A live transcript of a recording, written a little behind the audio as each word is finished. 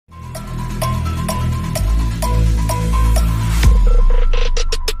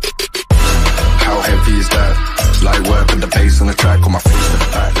the bass on the track, on my face to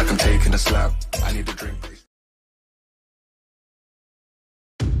the back like I'm taking a slap. I need a drink, please.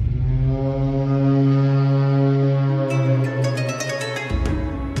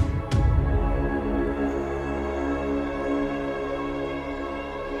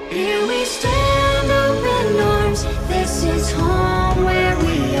 Here we stand, open arms. This is home where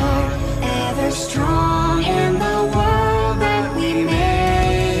we are, ever strong in the world that we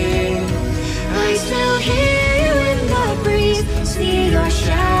made. I still hear you in the breeze, see your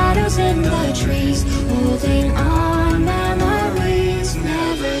shadows in the trees, holding on, memories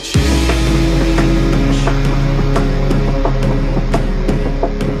never change.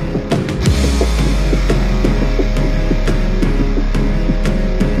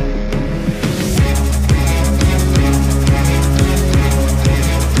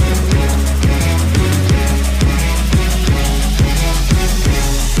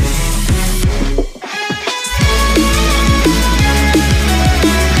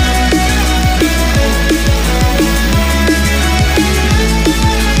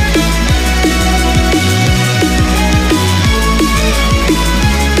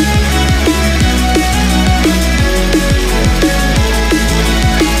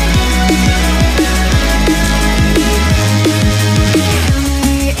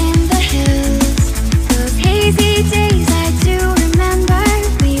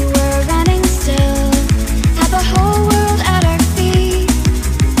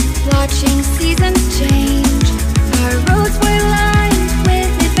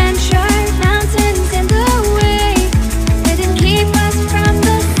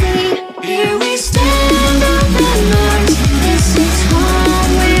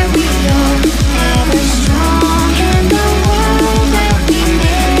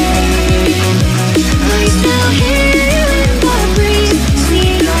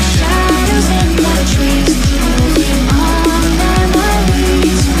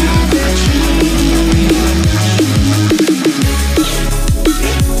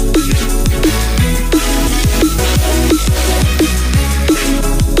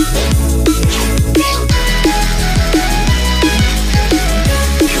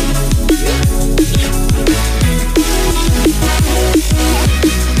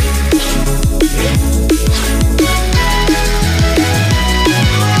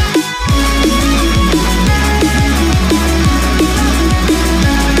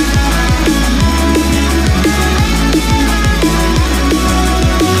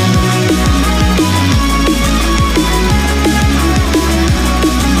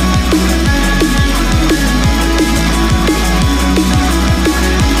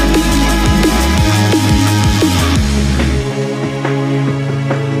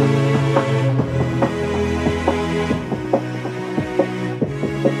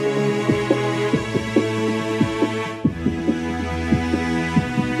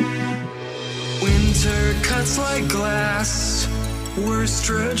 cuts like glass were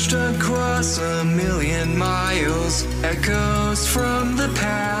stretched across 1,000,000 miles. Echoes from the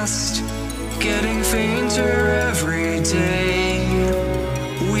past, getting fainter every day.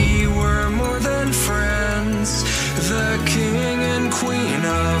 We were more than friends, the king and queen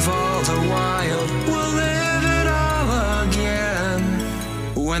of all the wild. We'll live it all again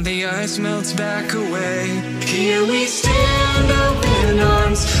when the ice melts back away. Here we stand, open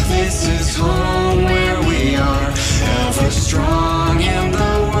arms. This is home where we are, ever strong in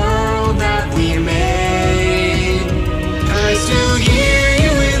the